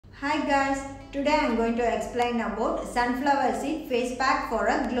Hi guys, today I am going to explain about sunflower seed face pack for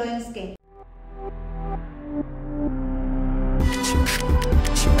a glowing skin.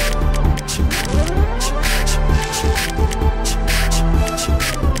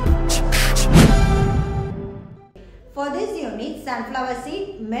 For this you need sunflower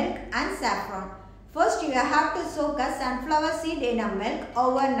seed, milk and saffron. First you have to soak a sunflower seed in a milk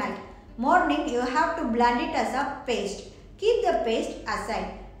overnight. Morning you have to blend it as a paste. Keep the paste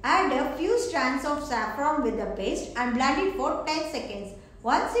aside. Add a few strands of saffron with the paste and blend it for 10 seconds.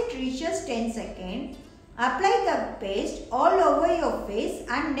 Once it reaches 10 seconds, apply the paste all over your face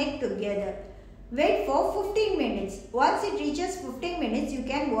and neck together. Wait for 15 minutes. Once it reaches 15 minutes, you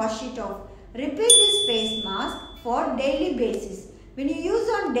can wash it off. Repeat this face mask for daily basis. When you use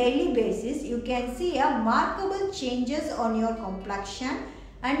on daily basis, you can see a remarkable changes on your complexion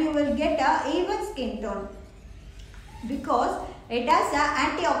and you will get a even skin tone because it has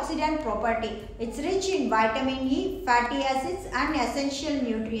an antioxidant property. It's rich in vitamin E, fatty acids and essential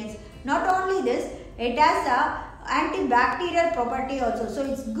nutrients. Not only this, it has a antibacterial property also. So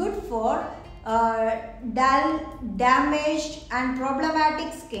it's good for dull, damaged and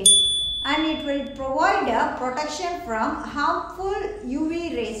problematic skin. And it will provide a protection from harmful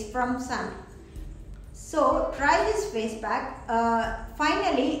UV rays from sun. So try this face pack.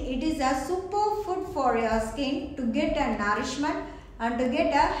 Finally, it is a super food for your skin to get a nourishment and to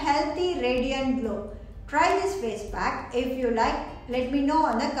get a healthy radiant glow. Try this face pack. If you like, let me know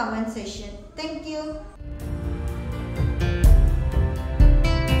on the comment section. Thank you.